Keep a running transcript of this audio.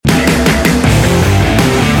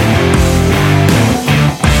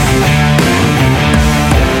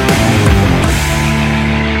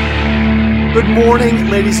Good morning,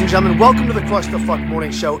 ladies and gentlemen. Welcome to the Crush the Fuck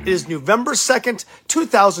Morning Show. It is November 2nd,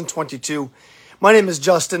 2022. My name is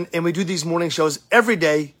Justin, and we do these morning shows every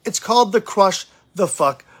day. It's called the Crush the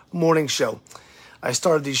Fuck Morning Show. I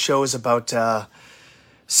started these shows about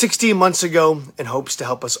 16 months ago in hopes to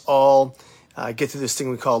help us all get through this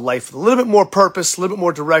thing we call life with a little bit more purpose, a little bit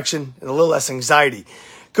more direction, and a little less anxiety.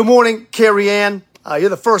 Good morning, Carrie Ann. You're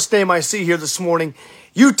the first name I see here this morning.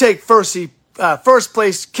 You take first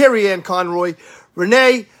place, Carrie Ann Conroy.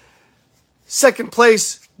 Renee, second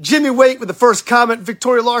place. Jimmy Waite with the first comment.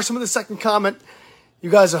 Victoria Larson with the second comment. You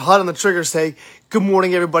guys are hot on the triggers today. Good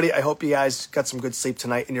morning, everybody. I hope you guys got some good sleep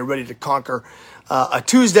tonight and you're ready to conquer a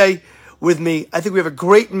Tuesday with me. I think we have a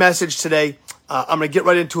great message today. I'm going to get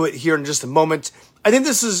right into it here in just a moment. I think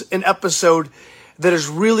this is an episode that is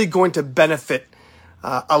really going to benefit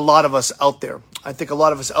a lot of us out there. I think a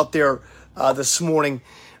lot of us out there this morning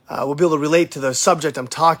will be able to relate to the subject I'm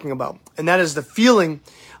talking about, and that is the feeling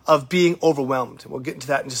of being overwhelmed. We'll get into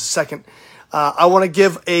that in just a second. I want to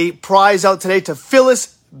give a prize out today to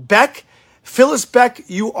Phyllis Beck. Phyllis Beck,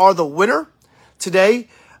 you are the winner. Today,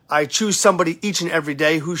 I choose somebody each and every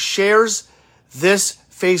day who shares this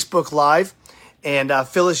Facebook Live. And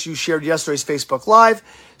Phyllis, you shared yesterday's Facebook Live.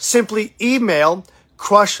 Simply email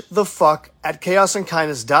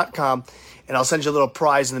crushthefuck@chaosandkindness.com, and I'll send you a little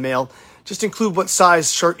prize in the mail. Just include what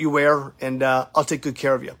size shirt you wear, and I'll take good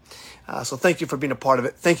care of you. So thank you for being a part of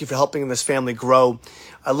it. Thank you for helping this family grow.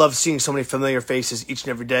 I love seeing so many familiar faces each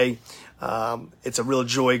and every day. It's a real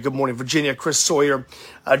joy. Good morning, Virginia, Chris Sawyer,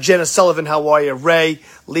 Jenna Sullivan, how are you? Ray,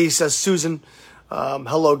 Lisa, Susan.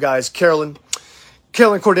 Hello, guys. Carolyn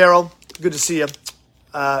Cordero, good to see you.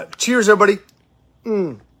 Cheers, everybody.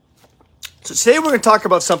 So today we're going to talk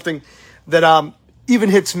about something that even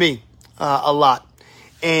hits me a lot.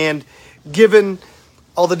 And given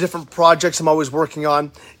all the different projects I'm always working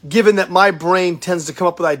on, given that my brain tends to come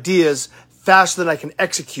up with ideas faster than I can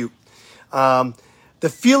execute, the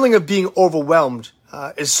feeling of being overwhelmed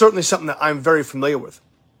is certainly something that I'm very familiar with.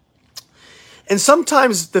 And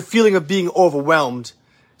sometimes the feeling of being overwhelmed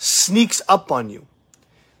sneaks up on you.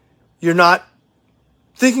 You're not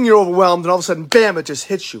thinking you're overwhelmed, and all of a sudden, bam, it just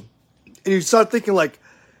hits you. And you start thinking like,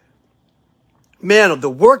 man, the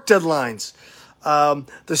work deadlines,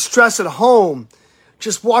 the stress at home,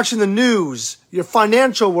 just watching the news, your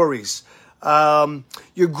financial worries,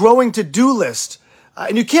 your growing to-do list,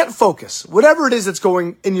 and you can't focus. Whatever it is that's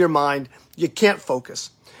going in your mind, you can't focus.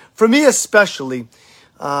 For me especially,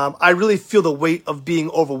 I really feel the weight of being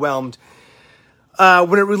overwhelmed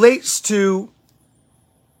when it relates to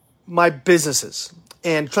my businesses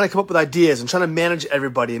and trying to come up with ideas and trying to manage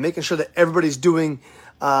everybody and making sure that everybody's doing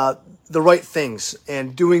the right things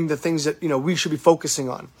and doing the things that, we should be focusing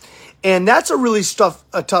on. And that's a really tough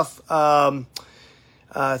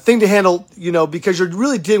thing to handle, because you're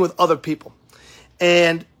really dealing with other people.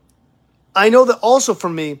 And I know that also for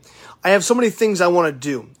me, I have so many things I want to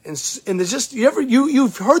do. And there's just,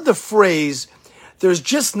 you've heard the phrase, there's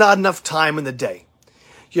just not enough time in the day.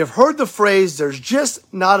 You've heard the phrase, there's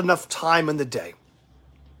just not enough time in the day.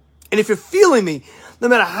 And if you're feeling me, no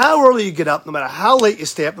matter how early you get up, no matter how late you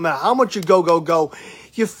stay up, no matter how much you go,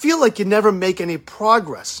 you feel like you never make any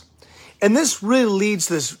progress. And this really leads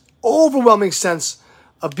to this overwhelming sense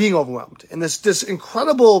of being overwhelmed. And this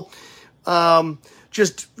incredible,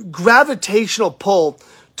 just gravitational pull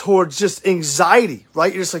towards just anxiety,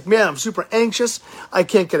 right? You're just like, man, I'm super anxious. I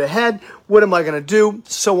can't get ahead. What am I going to do?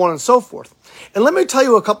 So on and so forth. And let me tell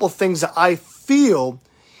you a couple of things that I feel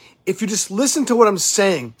if you just listen to what I'm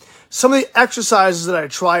saying, some of the exercises that I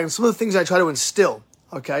try and some of the things I try to instill,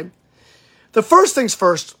 okay? The first things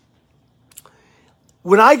first,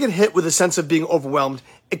 when I get hit with a sense of being overwhelmed,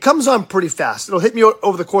 it comes on pretty fast. It'll hit me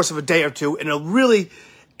over the course of a day or two, and it'll really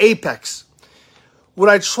apex. What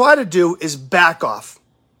I try to do is back off.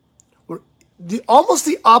 Almost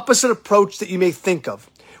the opposite approach that you may think of.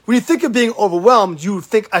 When you think of being overwhelmed, you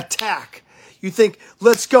think attack. You think,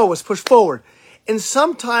 let's go, let's push forward. And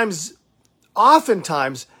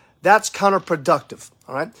oftentimes, that's counterproductive,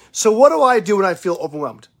 all right? So what do I do when I feel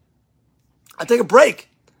overwhelmed? I take a break.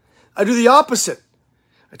 I do the opposite.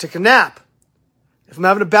 I take a nap. If I'm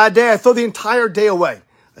having a bad day, I throw the entire day away.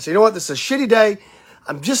 I say, you know what, this is a shitty day.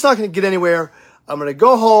 I'm just not going to get anywhere. I'm going to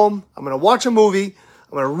go home. I'm going to watch a movie.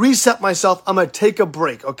 I'm going to reset myself. I'm going to take a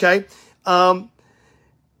break, okay? You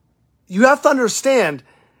have to understand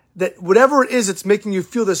that whatever it is that's making you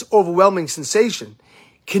feel this overwhelming sensation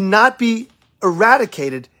cannot be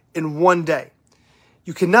eradicated in one day.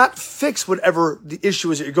 You cannot fix whatever the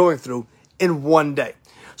issue is that you're going through in one day.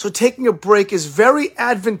 So taking a break is very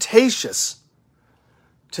advantageous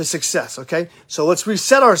to success, okay? So let's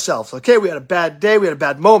reset ourselves, okay? We had a bad day. We had a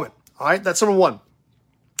bad moment, all right? That's number one.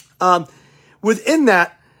 Within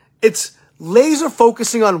that, it's laser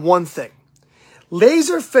focusing on one thing.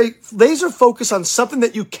 Laser focus on something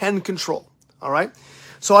that you can control, all right?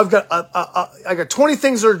 So I got 20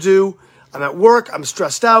 things that are due. I'm at work. I'm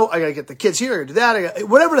stressed out. I got to get the kids here. I got to do that.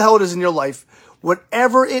 Whatever the hell it is in your life,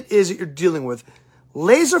 whatever it is that you're dealing with,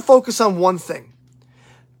 laser focus on one thing.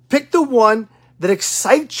 Pick the one that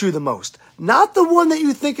excites you the most, not the one that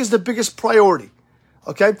you think is the biggest priority,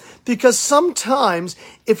 okay? Because sometimes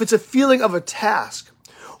if it's a feeling of a task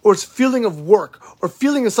or it's feeling of work or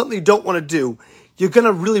feeling of something you don't want to do, you're going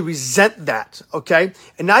to really resent that, okay?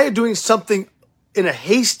 And now you're doing something in a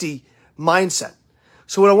hasty mindset.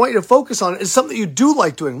 So what I want you to focus on is something you do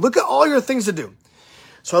like doing. Look at all your things to do.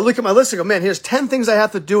 So I look at my list and go, man, here's 10 things I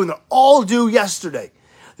have to do, and they're all due yesterday.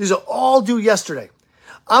 These are all due yesterday.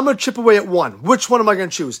 I'm going to chip away at one. Which one am I going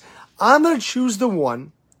to choose? I'm going to choose the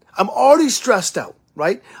one. I'm already stressed out,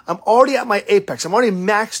 right? I'm already at my apex. I'm already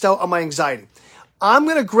maxed out on my anxiety. I'm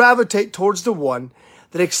going to gravitate towards the one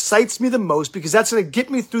that excites me the most because that's going to get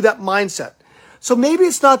me through that mindset. So maybe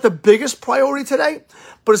it's not the biggest priority today,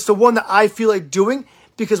 but it's the one that I feel like doing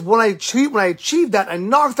because when I achieve that, I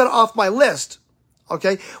knock that off my list.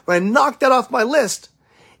 Okay. When I knock that off my list,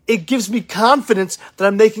 it gives me confidence that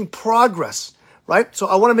I'm making progress, right? So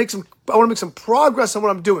I want to make some progress on what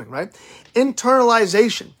I'm doing, right?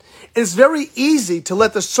 Internalization. And it's very easy to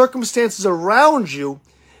let the circumstances around you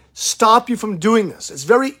stop you from doing this. It's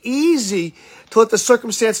very easy to let the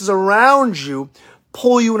circumstances around you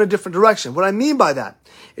pull you in a different direction. What I mean by that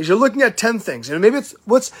is you're looking at 10 things, and maybe I'm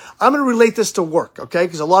going to relate this to work, okay?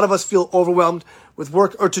 Because a lot of us feel overwhelmed with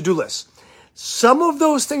work or to-do lists. Some of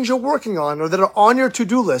those things you're working on or that are on your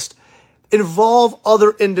to-do list involve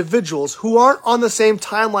other individuals who aren't on the same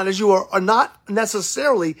timeline as you are not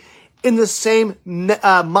necessarily in the same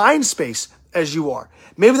mind space as you are.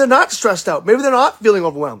 Maybe they're not stressed out. Maybe they're not feeling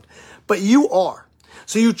overwhelmed, but you are.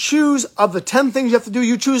 So you choose, of the 10 things you have to do,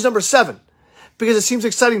 you choose number 7 because it seems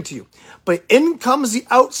exciting to you. But in comes the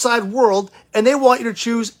outside world and they want you to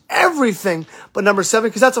choose everything but number 7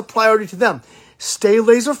 because that's a priority to them. Stay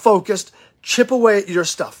laser focused, chip away at your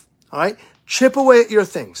stuff, all right? Chip away at your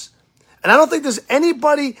things. And I don't think there's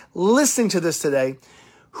anybody listening to this today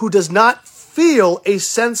who does not feel a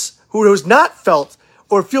sense, who has not felt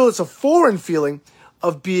or feel it's a foreign feeling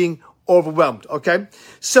of being overwhelmed, okay?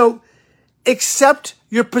 So accept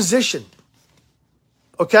your position,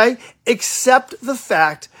 okay? Accept the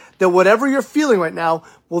fact that whatever you're feeling right now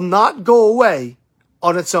will not go away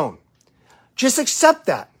on its own. Just accept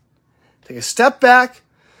that. Take a step back,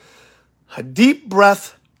 a deep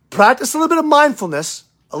breath, practice a little bit of mindfulness,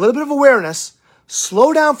 a little bit of awareness,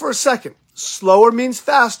 slow down for a second. Slower means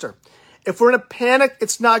faster. If we're in a panic,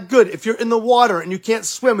 it's not good. If you're in the water and you can't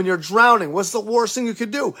swim and you're drowning, what's the worst thing you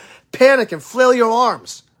could do? Panic and flail your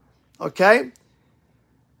arms. Okay?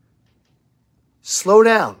 Slow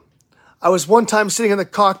down. I was one time sitting in the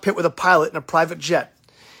cockpit with a pilot in a private jet,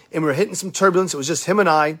 and we were hitting some turbulence. It was just him and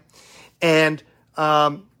I, and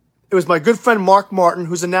it was my good friend Mark Martin,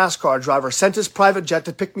 who's a NASCAR driver, sent his private jet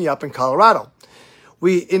to pick me up in Colorado.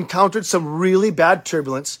 We encountered some really bad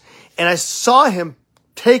turbulence, and I saw him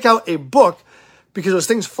take out a book because there was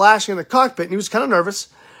things flashing in the cockpit, and he was kind of nervous.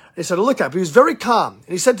 And he started to look at it, but he was very calm.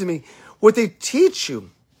 And he said to me, what they teach you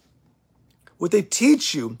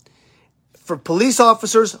for police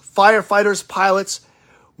officers, firefighters, pilots,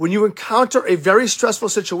 when you encounter a very stressful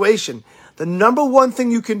situation, the number one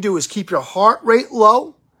thing you can do is keep your heart rate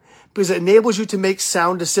low because it enables you to make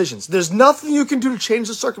sound decisions. There's nothing you can do to change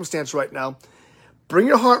the circumstance right now. Bring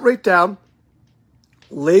your heart rate down,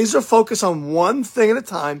 laser focus on one thing at a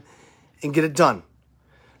time, and get it done.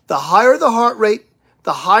 The higher the heart rate,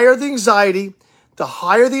 the higher the anxiety, the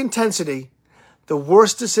higher the intensity, the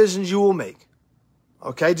worse decisions you will make.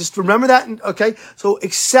 Okay, just remember that. Okay, so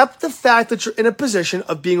accept the fact that you're in a position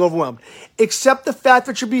of being overwhelmed. Accept the fact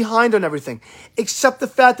that you're behind on everything. Accept the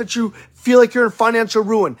fact that you feel like you're in financial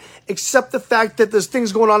ruin. Accept the fact that there's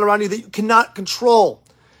things going on around you that you cannot control.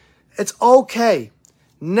 It's okay.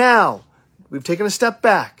 Now, we've taken a step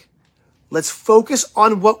back. Let's focus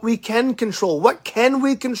on what we can control. What can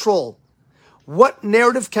we control? What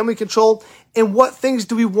narrative can we control? And what things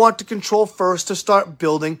do we want to control first to start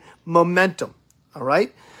building momentum? All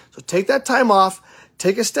right? So take that time off.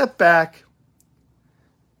 Take a step back.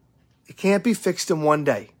 It can't be fixed in one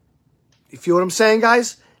day. You feel what I'm saying,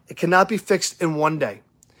 guys? It cannot be fixed in one day.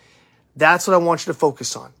 That's what I want you to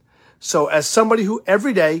focus on. So as somebody who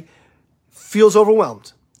every day feels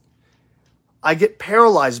overwhelmed, I get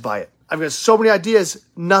paralyzed by it. I've got so many ideas,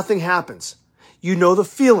 nothing happens. You know the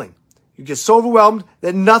feeling. You get so overwhelmed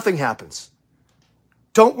that nothing happens.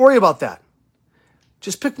 Don't worry about that.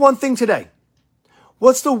 Just pick one thing today.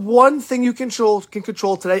 What's the one thing you can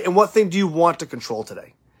control today, and what thing do you want to control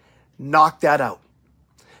today? Knock that out.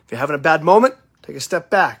 If you're having a bad moment, take a step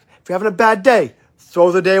back. If you're having a bad day,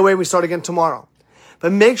 throw the day away and we start again tomorrow.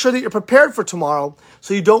 But make sure that you're prepared for tomorrow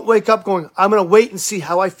so you don't wake up going, I'm going to wait and see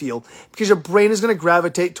how I feel, because your brain is going to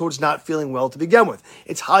gravitate towards not feeling well to begin with.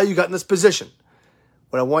 It's how you got in this position.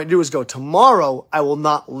 What I want you to do is go, tomorrow I will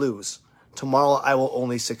not lose. Tomorrow I will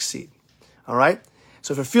only succeed. All right?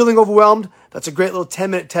 So if you're feeling overwhelmed, that's a great little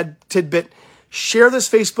 10-minute tidbit. Share this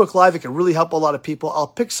Facebook Live. It can really help a lot of people. I'll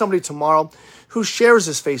pick somebody tomorrow who shares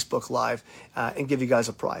this Facebook Live and give you guys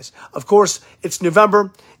a prize. Of course, it's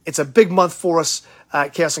November. It's a big month for us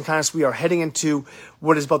at Chaos and Kindness. We are heading into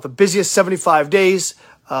what is about the busiest 75 days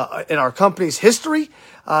in our company's history.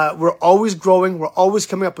 We're always growing. We're always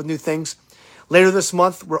coming up with new things. Later this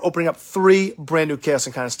month, we're opening up 3 brand new Chaos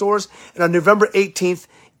and Kindness stores. And on November 18th,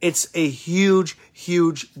 it's a huge,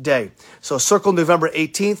 huge day. So circle November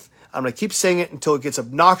 18th. I'm going to keep saying it until it gets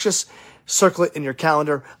obnoxious. Circle it in your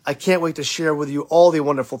calendar. I can't wait to share with you all the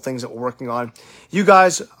wonderful things that we're working on. You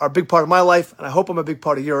guys are a big part of my life, and I hope I'm a big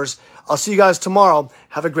part of yours. I'll see you guys tomorrow.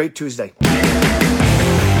 Have a great Tuesday.